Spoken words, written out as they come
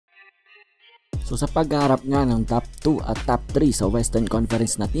So sa pagharap nga ng top 2 at top 3 sa Western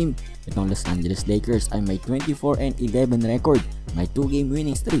Conference na team, itong Los Angeles Lakers ay may 24-11 record, may 2-game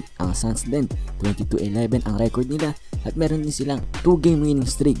winning streak. Ang Suns din, 22-11 ang record nila at meron din silang 2-game winning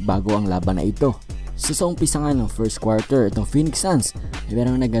streak bago ang laban na ito. So sa umpisa nga ng first quarter, itong Phoenix Suns ay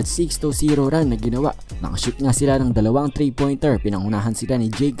meron agad 6-0 run na ginawa. Nakashoot nga sila ng 2 3-pointer, pinangunahan sila ni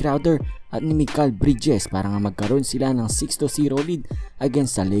Jay Crowder at ni Mikal Bridges para nga magkaroon sila ng 6-0 lead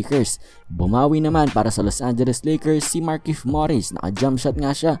against sa Lakers. Bumawi naman para sa Los Angeles Lakers si Markieff Morris, naka-jump shot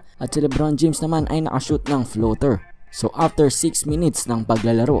nga siya, at si LeBron James naman ay nakashoot ng floater. So after 6 minutes ng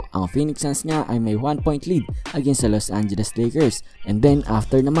paglalaro, ang Phoenix Suns nga ay may 1-point lead against sa Los Angeles Lakers. And then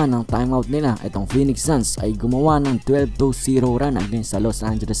after naman ng timeout nila, itong Phoenix Suns ay gumawa ng 12-0 run against sa Los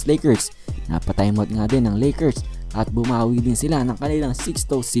Angeles Lakers. Napatimeout nga din ng Lakers at bumawi din sila ng kanilang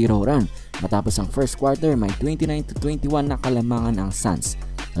 6-0 run. Matapos ang first quarter, may 29-21 na kalamangan ang Suns.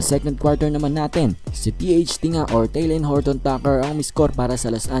 Sa second quarter naman natin, si THT nga or Talen Horton-Tucker ang umiscore para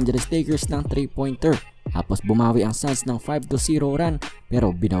sa Los Angeles Lakers ng 3-pointer. Tapos bumawi ang Suns ng 5-0 run,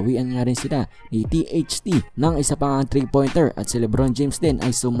 pero binawian nga rin sila ni THT ng isa pang 3-pointer at si LeBron James din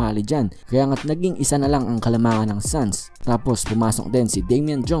ay sumali dyan. Kaya nga't naging isa na lang ang kalamangan ng Suns. Tapos pumasok din si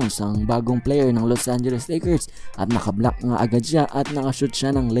Damian Jones, ang bagong player ng Los Angeles Lakers, at nakablock nga agad siya at nakashoot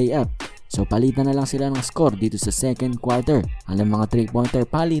siya ng layup. So palitan na lang sila ng score dito sa second quarter. Ang mga 3-pointer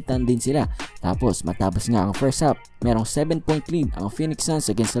palitan din sila. Tapos matapos nga ang first half, merong 7-point lead ang Phoenix Suns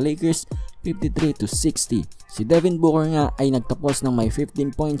against the Lakers, 53-60. Si Devin Booker nga ay nagtapos ng may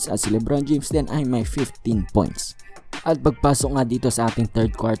 15 points at si LeBron James din ay may 15 points. At pagpasok nga dito sa ating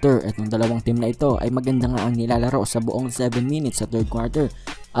third quarter, itong dalawang team na ito ay maganda nga ang nilalaro sa buong 7 minutes sa third quarter.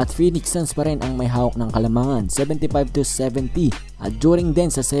 At Phoenix Suns pa rin ang may hawak ng kalamangan, 75-70. At during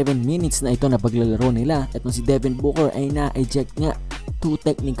din sa 7 minutes na ito na paglalaro nila, itong si Devin Booker ay na-eject nga 2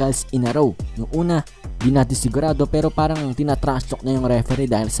 technicals in a row. Yung una, di natin sigurado pero parang tinatrash talk na yung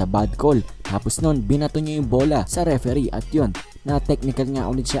referee dahil sa bad call. Tapos nun, binato niya yung bola sa referee at yun, na-technical nga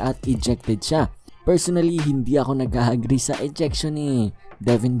ulit siya at ejected siya. Personally, hindi ako nag-agree sa ejection ni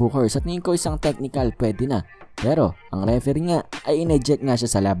Devin Booker. Sa tingin ko isang technical pwede na. Pero ang referee nga ay in-eject nga siya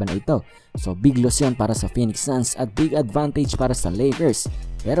sa laban na ito. So big loss yun para sa Phoenix Suns at big advantage para sa Lakers.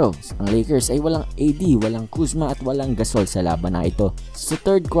 Pero ang Lakers ay walang AD, walang Kuzma at walang Gasol sa laban na ito. Sa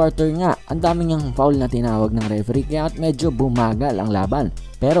third quarter nga, ang daming ang foul na tinawag ng referee kaya medyo bumagal ang laban.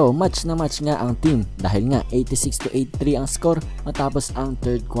 Pero match na match nga ang team dahil nga 86-83 ang score matapos ang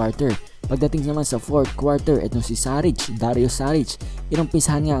third quarter. Pagdating naman sa fourth quarter, itong si Dario Saric,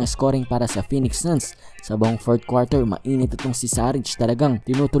 inumpisahan nga ang scoring para sa Phoenix Suns. Sa buong fourth quarter, mainit itong si Saric, talagang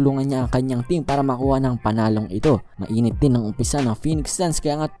tinutulungan niya ang kanyang team para makuha ng panalong ito. Mainit din ang umpisa ng Phoenix Suns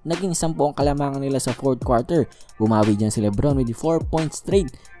kaya nga naging 10 ang kalamangan nila sa fourth quarter. Bumawi dyan si LeBron with 4 points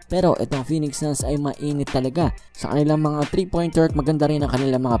straight. Pero itong Phoenix Suns ay mainit talaga sa kanilang mga 3-pointer at maganda rin ang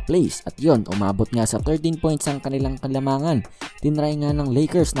kanilang mga plays. At yon, umabot nga sa 13 points ang kanilang kalamangan. Tinry nga ng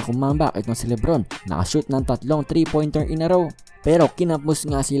Lakers na kumambak itong si LeBron. Nakashoot ng 3 3-pointer in a row. Pero kinapos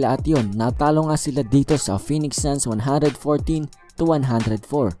nga sila at yon, natalo nga sila dito sa Phoenix Suns 114-104.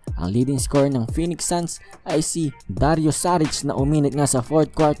 Ang leading scorer ng Phoenix Suns ay si Dario Saric na uminit nga sa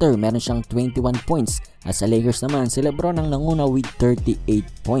fourth quarter, meron siyang 21 points. At sa Lakers naman, si LeBron ang nanguna with 38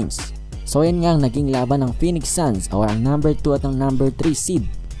 points. So yan nga ang naging laban ng Phoenix Suns o ang number 2 at ang number 3 seed.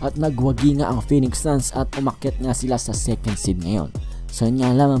 At nagwagi nga ang Phoenix Suns at umakyat nga sila sa second seed ngayon. So yun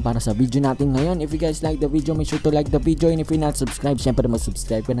nga lamang para sa video natin ngayon. If you guys like the video, make sure to like the video. And if you're not subscribed, syempre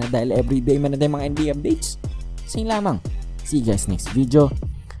mag-subscribe ka na dahil everyday man na tayo mga NBA updates. So yun lamang. See you guys next video.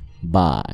 Bye.